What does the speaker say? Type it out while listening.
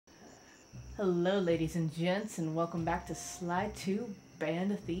Hello, ladies and gents, and welcome back to Slide 2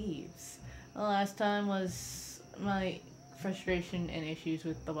 Band of Thieves. The last time was my frustration and issues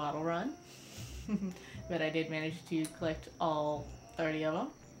with the bottle run, but I did manage to collect all 30 of them.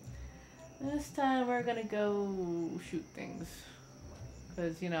 This time we're gonna go shoot things,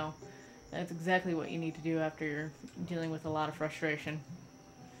 because, that's exactly what you need to do after you're dealing with a lot of frustration.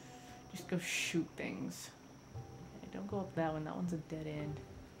 Just go shoot things. Okay, don't go up that one, that one's a dead end.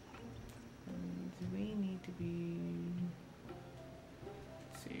 Do we need to be...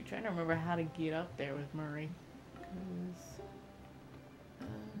 Let's see, trying to remember how to get up there with Murray.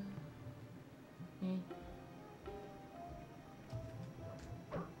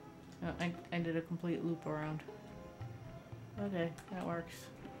 Oh, I did a complete loop around. Okay, that works.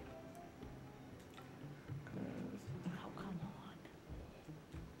 Oh, come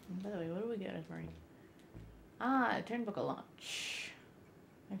on. By the way, what do we get as Murray? Ah, a turnbook of launch.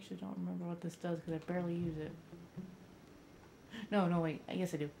 I actually don't remember what this does because I barely use it. No, wait.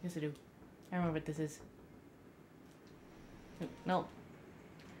 Yes, I do. Yes, I do. I remember what this is. No.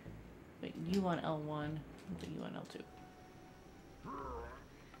 Wait, you on L1, but you on L2.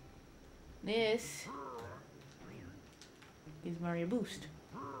 This is Mario Boost.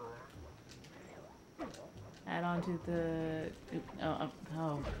 Add on to the...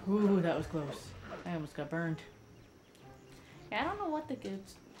 Ooh, that was close. I almost got burned. Yeah, I don't know what the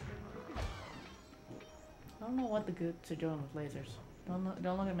goods... I don't know what the goods are doing with lasers. Don't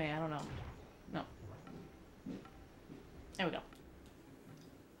look at me. I don't know. No. There we go.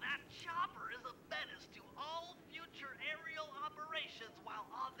 That chopper is a menace to all future aerial operations while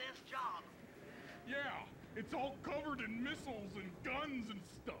on this job. Yeah, it's all covered in missiles and guns and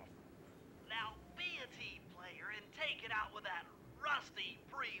stuff. Now be a team player and take it out with that rusty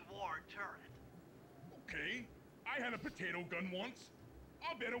pre-war turret. Okay, I had a potato gun once.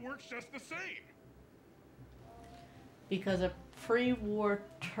 I'll bet it works just the same. Because a pre-war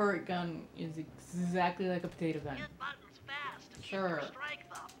turret gun is exactly like a potato gun. Hit buttons fast to keep Sure. your strength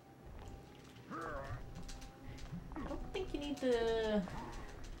up. I don't think you need to...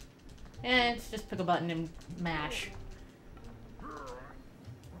 it's just pick a button and mash.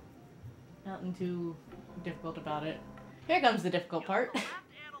 Nothing too difficult about it. Here comes the difficult part. Use the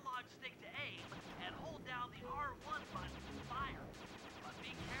left analog stick to aim and hold down the R1 button to fire. But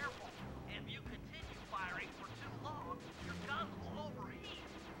be careful. If you continue firing for too long, your guns will overheat,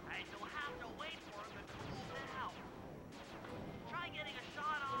 and you'll have to wait for them to cool down. Try getting a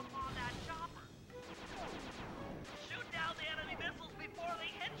shot off on that chopper. Shoot down the enemy missiles before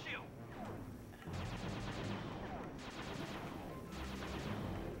they hit you.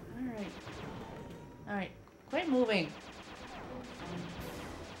 Alright. Quit moving.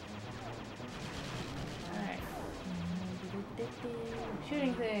 Alright.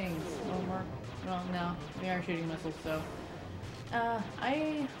 Shooting things. Well, no. We are shooting missiles, so.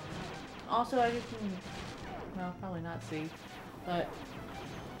 I also, as you can, well, probably not see, but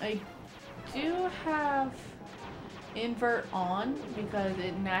I do have invert on because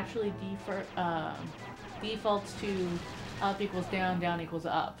it naturally defaults to up equals down, down equals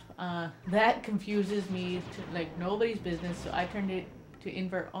up. That confuses me to like nobody's business, so I turned it to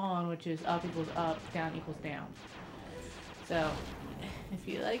invert on, which is up equals up, down equals down. So, if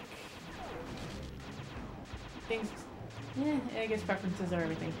you like things, I guess preferences are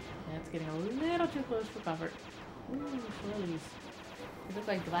everything. And it's getting a little too close for comfort. Ooh, swirlies. They look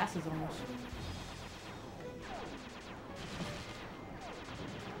like glasses almost.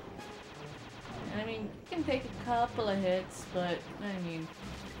 I mean, you can take a couple of hits, but, I mean,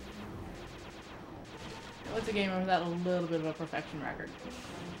 what's a gamer without a little bit of a perfection record?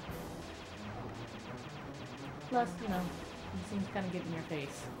 Plus, these things kind of get in your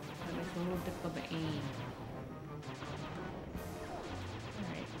face. It makes it a little difficult to aim.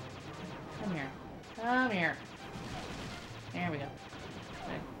 Alright. Come here. Come here. There we go.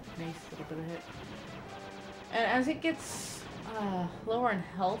 Nice little bit of hit. And as it gets lower in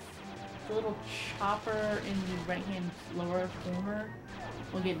health, the little chopper in the right-hand lower corner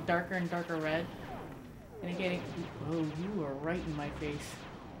will get darker and darker red. Indicating... Oh, you are right in my face.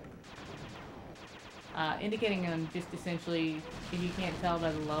 Indicating just essentially, if you can't tell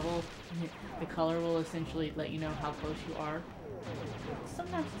by the level, the color will essentially let you know how close you are.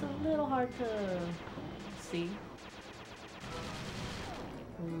 Sometimes it's a little hard to see.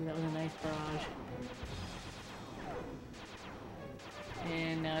 Ooh, that was a nice barrage.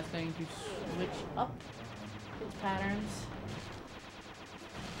 And now it's going to switch up its patterns.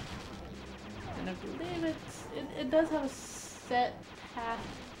 And I believe it does have a set path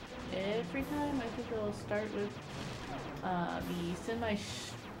every time. I think it'll start with the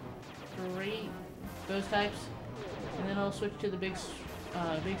three, those types, and then I'll switch to the big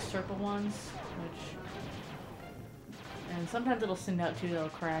circle ones, which, and sometimes it'll send out two that'll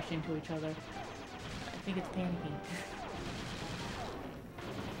crash into each other. I think it's panicking.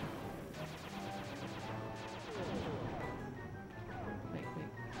 Wait.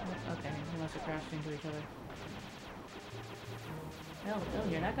 Oh, okay, they must have crashed into each other. No,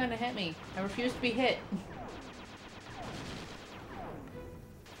 you're not going to hit me. I refuse to be hit.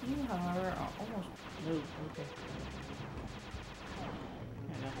 You, however, are almost... No, okay.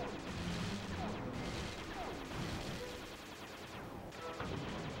 There we go.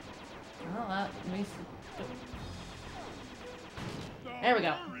 Well, at least... There we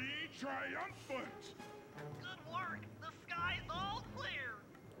go. Victory triumphant! Good work. The sky's all clear.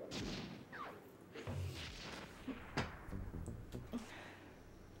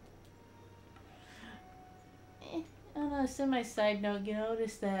 On a semi-side note, you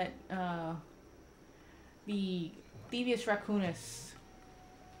notice that the Thievius Raccoonus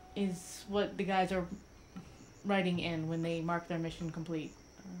is what the guys are writing in when they mark their mission complete.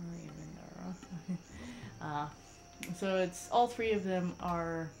 So it's all three of them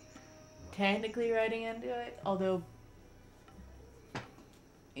are technically writing into it, although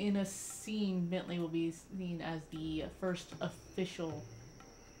in a scene, Bentley will be seen as the first official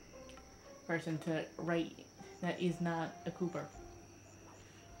person to write that is not a Cooper.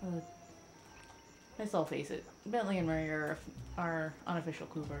 Let's all face it, Bentley and Murray are unofficial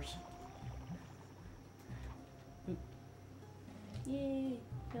Coopers. Oop. Yay!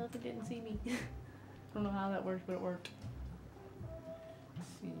 The elephant didn't see me. I don't know how that worked, but it worked. Let's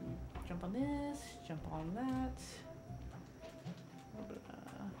see. Jump on this, jump on that.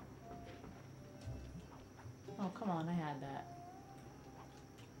 Oh, come on, I had that.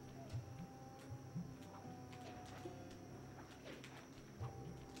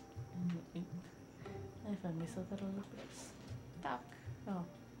 I found myself at a little bit stuck. Oh,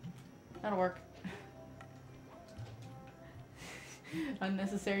 that'll work.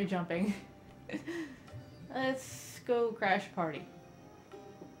 Unnecessary jumping. Let's go crash party.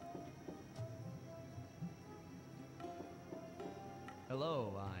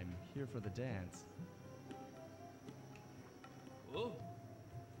 Hello, I'm here for the dance. Oh?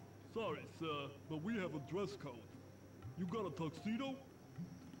 Sorry, sir, but we have a dress code. You got a tuxedo?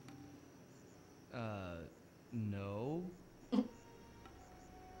 No.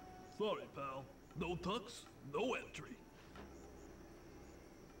 Sorry, pal. No tux, no entry.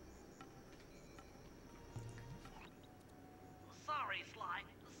 Sorry, Sly.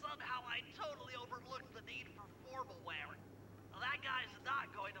 Somehow I totally overlooked the need for formal wearing. That guy's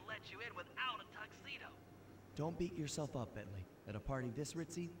not going to let you in without a tuxedo. Don't beat yourself up, Bentley. At a party this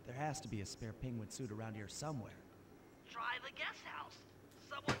ritzy, there has to be a spare penguin suit around here somewhere. Try the guest house.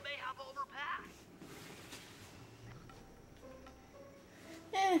 Someone may have overpassed.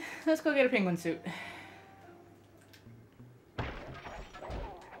 Let's go get a penguin suit.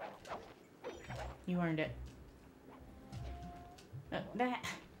 You earned it. That.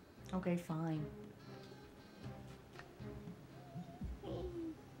 Okay, fine.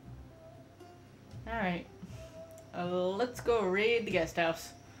 Alright. Let's go raid the guest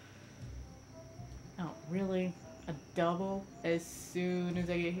house. Oh, really? A double as soon as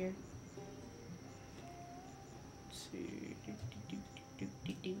I get here? Let's see.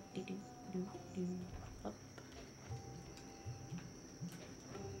 Up.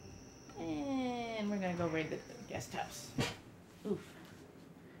 And we're gonna go raid the guest house. Oof.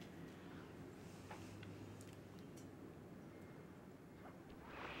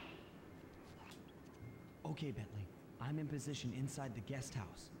 Okay, Bentley. I'm in position inside the guest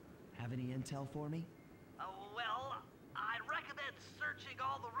house. Have any intel for me? Well, I'd recommend searching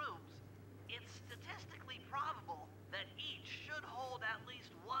all the rooms. It's statistically probable that each should hold at least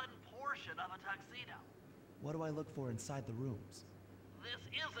one portion of a tuxedo. What do I look for inside the rooms? This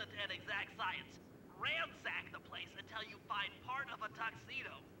isn't an exact science. Ransack the place until you find part of a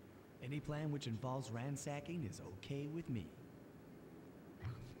tuxedo. Any plan which involves ransacking is okay with me.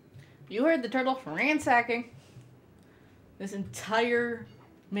 You heard the turtle. Ransacking. This entire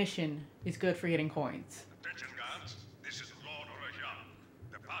mission is good for getting coins. Attention, guards. This is Lord Rajan.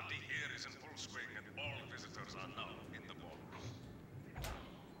 The party here is in full swing and all visitors are now in the ballroom.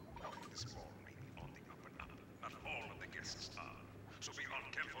 This ball may be on the up and up. Not all of the guests are. So be on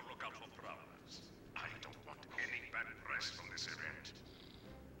careful lookout for prowlers. I don't want any bad press from this event.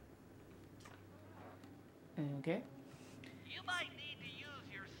 Okay. You might need to use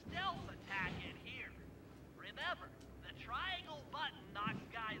your stealth attack in here. Remember, the triangle button knocks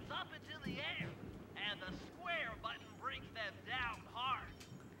guys up into the air, and the square button brings them down hard.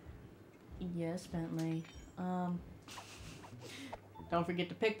 Yes, Bentley. Don't forget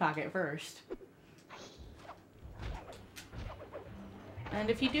to pickpocket first. And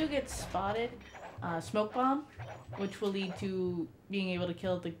if you do get spotted, smoke bomb, which will lead to being able to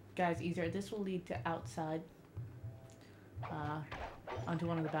kill the guys easier. This will lead to outside, onto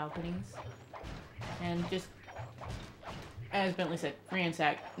one of the balconies. And just, as Bentley said,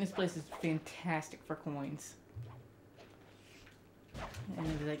 ransack. This place is fantastic for coins. And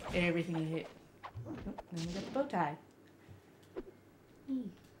it's like everything you hit. Oh, then we got the bow tie.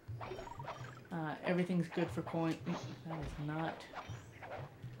 Everything's good for coin. That is not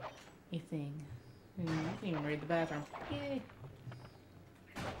a thing. You can even raid the bathroom. Yay!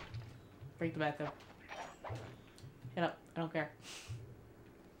 Break the bathtub. Get up. I don't care.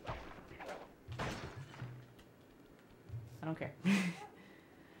 I don't care.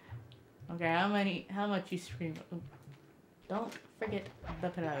 Okay, how much you scream. Ooh. Don't forget the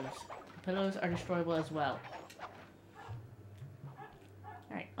pillows. The pillows are destroyable as well.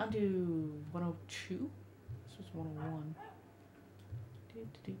 Alright, on to 102. This was 101.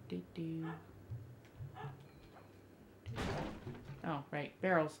 Oh, right.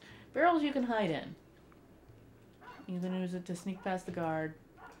 Barrels. Barrels you can hide in. You can use it to sneak past the guard.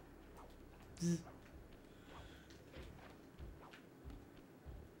 Zzz.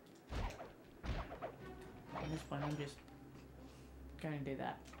 At this point, I'm just gonna do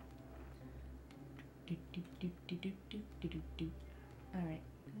that. Alright,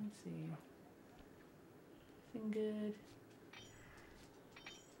 let's see. Anything good?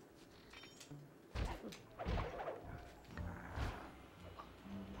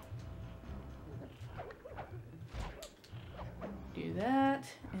 Do that,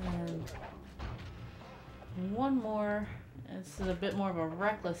 and one more. This is a bit more of a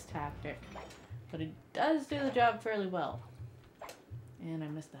reckless tactic, but it does do the job fairly well. And I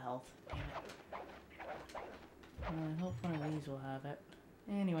missed the health. Damn it. I hope one of these will have it.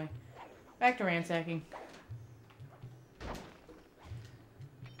 Anyway, back to ransacking.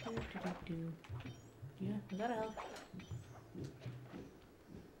 Yeah, is that a health?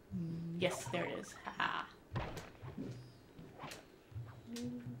 Yes, there it is. Haha.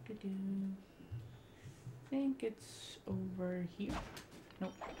 Think it's over here.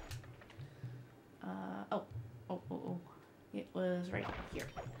 Nope. Oh. It was right here.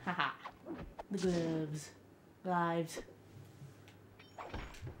 Haha. The gloves. Lives.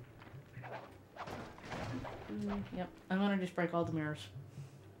 Yep. I'm gonna just break all the mirrors.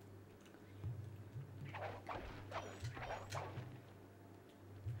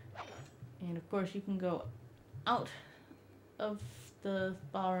 And of course you can go out of the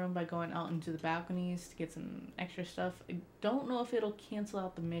ballroom by going out into the balconies to get some extra stuff. I don't know if it'll cancel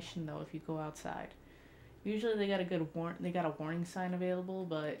out the mission though if you go outside. Usually they got a warning sign available,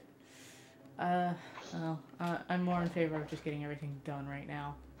 but well, I'm more in favor of just getting everything done right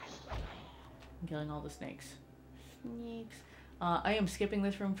now. I'm killing all the snakes. Snakes. I am skipping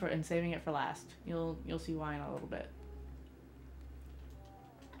this room and saving it for last. You'll see why in a little bit.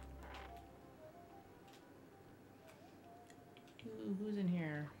 Who's in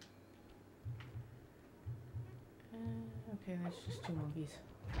here? Okay, that's just two monkeys.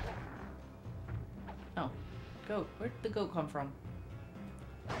 Oh, goat. Where'd the goat come from?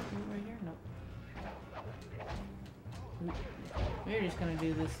 Right here? Nope. We're just gonna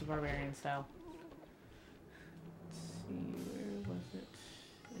do this the barbarian style. Let's see, where was it?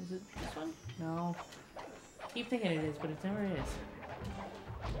 Is it this one? No. Keep thinking it is, but it never is.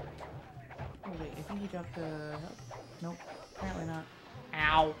 Oh wait, I think he dropped the health. Nope, apparently not.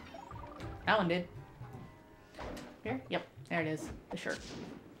 Ow! That one did. Here? Yep, there it is. The shirt.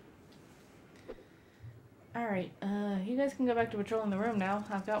 Alright, you guys can go back to patrolling the room now.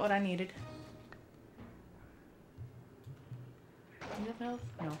 I've got what I needed. You have health?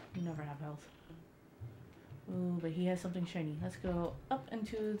 No, you never have health. Ooh, but he has something shiny. Let's go up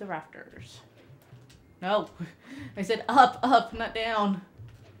into the rafters. No! I said up, not down.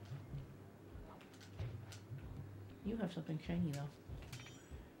 You have something shiny, though.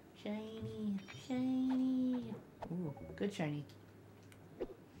 Shiny, shiny. Ooh, good shiny.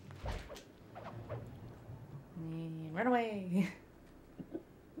 And run away.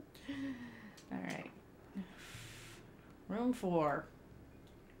 Alright. Room 4.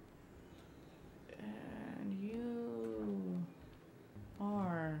 And you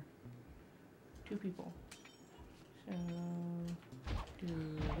are 2 people. So, do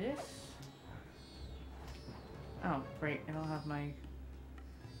this. Oh, great. I don't have my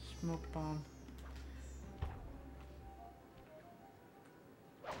smoke bomb.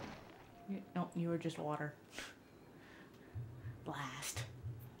 No, you were just water. Blast.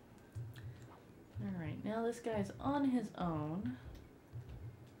 Now this guy's on his own.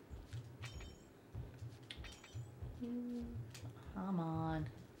 Come on.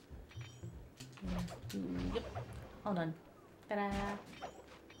 Yep. All done. Ta-da!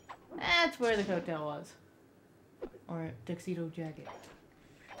 That's where the coattail was. Or tuxedo jacket.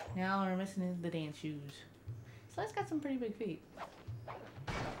 Now we're missing the dance shoes. Sly's got some pretty big feet.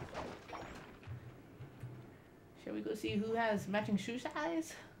 Shall we go see who has matching shoe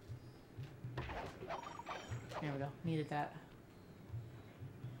size? There we go. Needed that.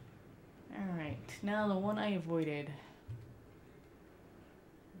 Alright. Now the one I avoided.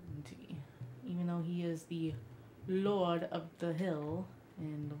 Even though he is the Lord of the Hill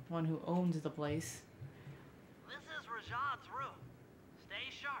and the one who owns the place. This is Rajad's room. Stay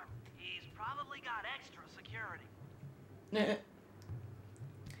sharp. He's probably got extra security.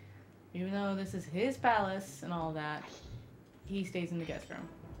 Even though this is his palace and all that, he stays in the guest room.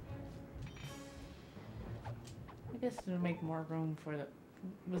 I guess to make more room for the...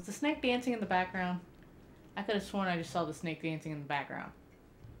 Was the snake dancing in the background? I could have sworn I just saw the snake dancing in the background.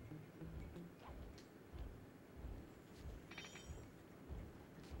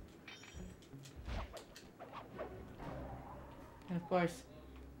 And of course,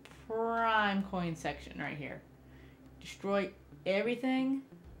 prime coin section right here. Destroy everything,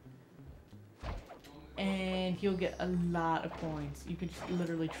 and you'll get a lot of coins. You can just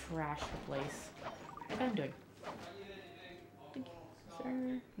literally trash the place. What I'm doing?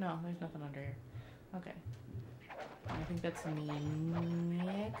 Sir? No, there's nothing under here. Okay. I think that's the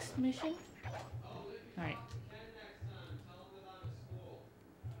next mission. Alright.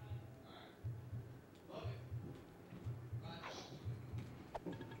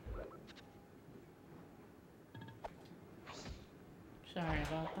 Sorry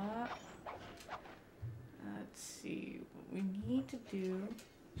about that. Let's see. What we need to do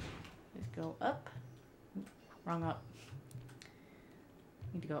is go up. Oop, wrong up.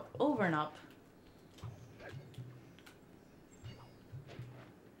 Need to go over and up.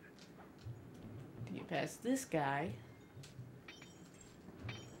 To get past this guy.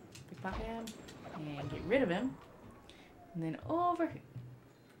 Pickpocket him. And get rid of him. And then over here.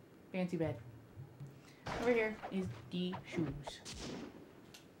 Fancy bed. Over here is the shoes.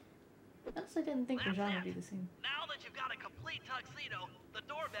 I honestly didn't think Rajan would be the same. Now that you've got a complete tuxedo, the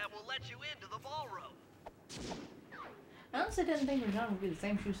doorman will let you into the ballroom. I honestly didn't think Rajan would be the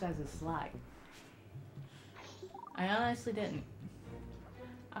same shoe size as Sly. I honestly didn't.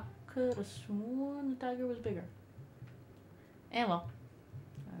 I could have sworn the tiger was bigger. And well,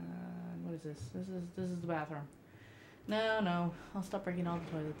 what is this? This is the bathroom. No, I'll stop breaking all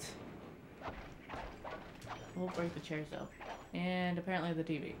the toilets. We'll break the chairs though. And apparently the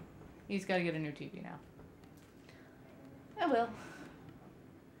TV. He's got to get a new TV now. Oh well.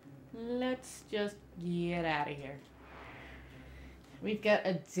 Let's just get out of here. We've got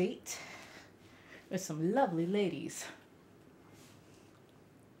a date with some lovely ladies.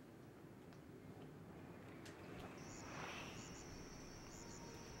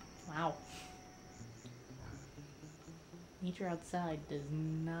 Wow. Nature outside does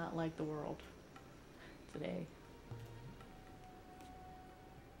not like the world today.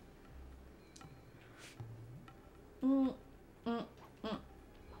 Oops,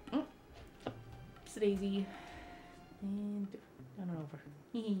 daisy. And down and over.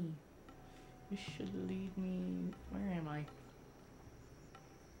 This should lead me... Where am I?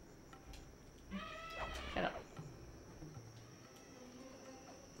 Shut up.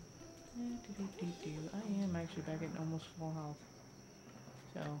 I am actually back at almost full health.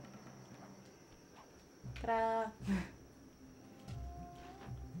 So... Ta-da!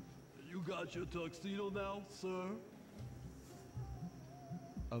 You got your tuxedo now, sir?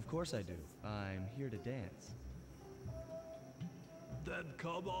 Of course I do. I'm here to dance. Then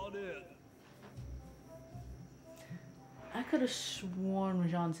come on in. I could have sworn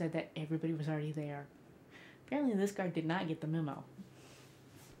Rajan said that everybody was already there. Apparently this guy did not get the memo.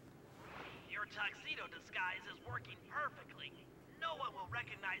 Your tuxedo disguise is working perfectly. No one will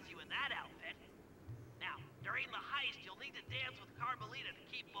recognize you in that outfit. Now, during the heist, you'll need to dance with Carmelita to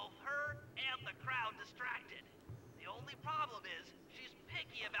keep both her and the crowd distracted. The only problem is, she's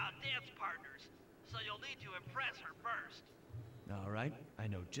picky about dance partners, so you'll need to impress her first. All right, I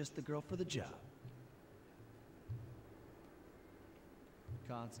know just the girl for the job.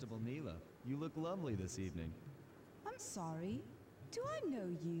 Constable Neela, you look lovely this evening. I'm sorry. Do I know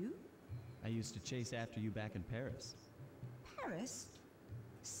you? I used to chase after you back in Paris. Paris?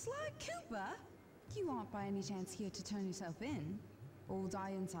 Sly Cooper? You aren't by any chance here to turn yourself in? Old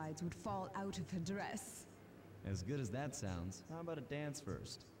Ironsides would fall out of her dress. As good as that sounds, how about a dance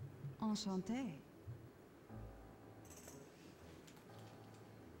first? Enchanté.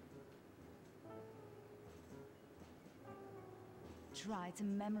 try to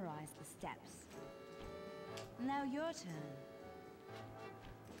memorize the steps. Now your turn.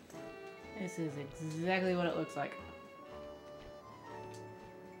 This is exactly what it looks like.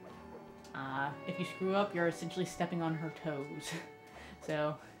 If you screw up, you're essentially stepping on her toes.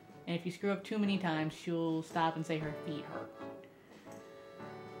 So, and if you screw up too many times, she'll stop and say her feet hurt.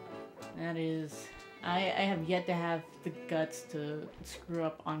 That is... I have yet to have the guts to screw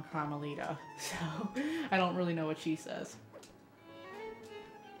up on Carmelita, so I don't really know what she says.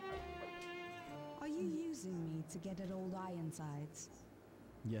 Are you using me to get at old Ironsides?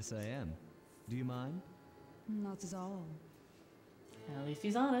 Yes, I am. Do you mind? Not at all. At least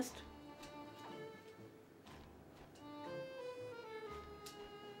he's honest.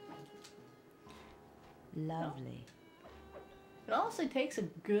 Lovely. It honestly takes a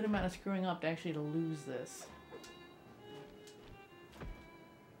good amount of screwing up to actually lose this.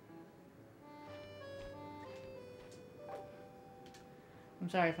 I'm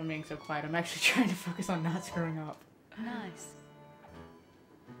sorry if I'm being so quiet. I'm actually trying to focus on not screwing up. Nice.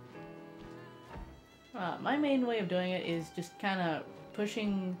 My main way of doing it is just kind of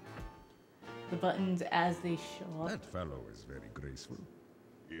pushing the buttons as they show up. That fellow is very graceful.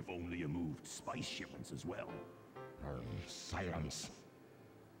 If only you moved spice shipments as well. Silence.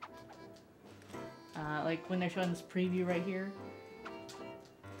 Like when they're showing this preview right here,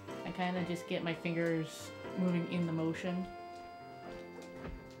 I kind of just get my fingers moving in the motion.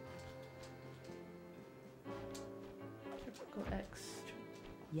 Triple X.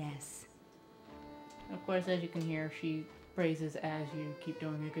 Yes. Of course, as you can hear, she praises as you keep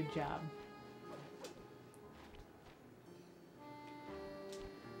doing a good job.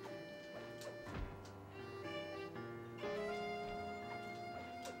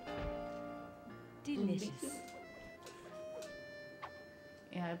 Delicious.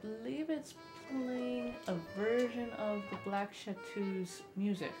 Yeah, I believe it's playing a version of the Black Chateau's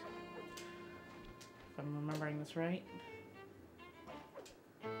music. If I'm remembering this right.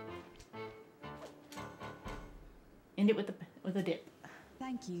 End it with a dip.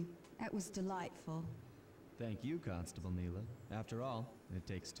 Thank you. That was delightful. Thank you, Constable Neela. After all, it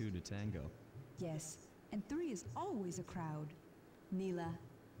takes two to tango. Yes, and 3 is always a crowd. Neela,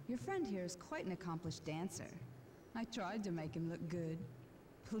 your friend here is quite an accomplished dancer. I tried to make him look good.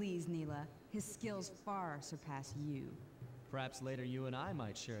 Please, Neela, his skills far surpass you. Perhaps later you and I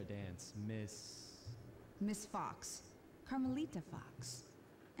might share a dance, Miss Fox. Carmelita Fox.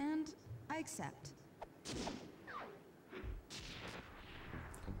 And I accept.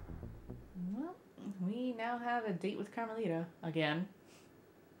 Well, we now have a date with Carmelita again.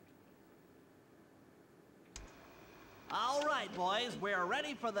 All right, boys, we're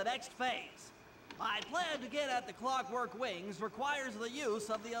ready for the next phase. My plan to get at the Clockwork Wings requires the use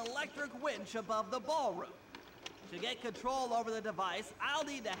of the electric winch above the ballroom. To get control over the device, I'll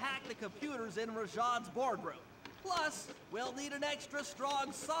need to hack the computers in Rajad's boardroom. Plus, we'll need an extra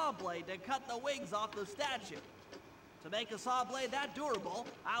strong saw blade to cut the wings off the statue. To make a saw blade that durable,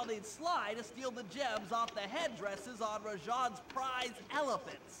 I'll need Sly to steal the gems off the headdresses on Rajad's prize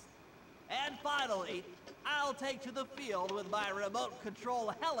elephants. And finally, I'll take to the field with my remote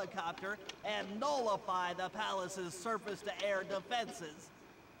control helicopter and nullify the palace's surface-to-air defenses.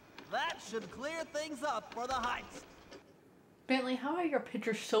 That should clear things up for the heist. Bentley, how are your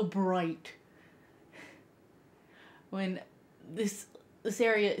pictures so bright when this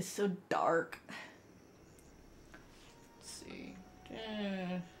area is so dark? Let's see.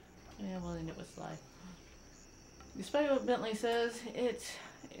 Yeah, we'll end it with Sly. Despite what Bentley says, it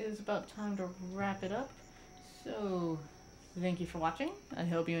is about time to wrap it up. So, thank you for watching. I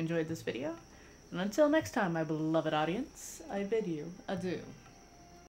hope you enjoyed this video. And until next time, my beloved audience, I bid you adieu.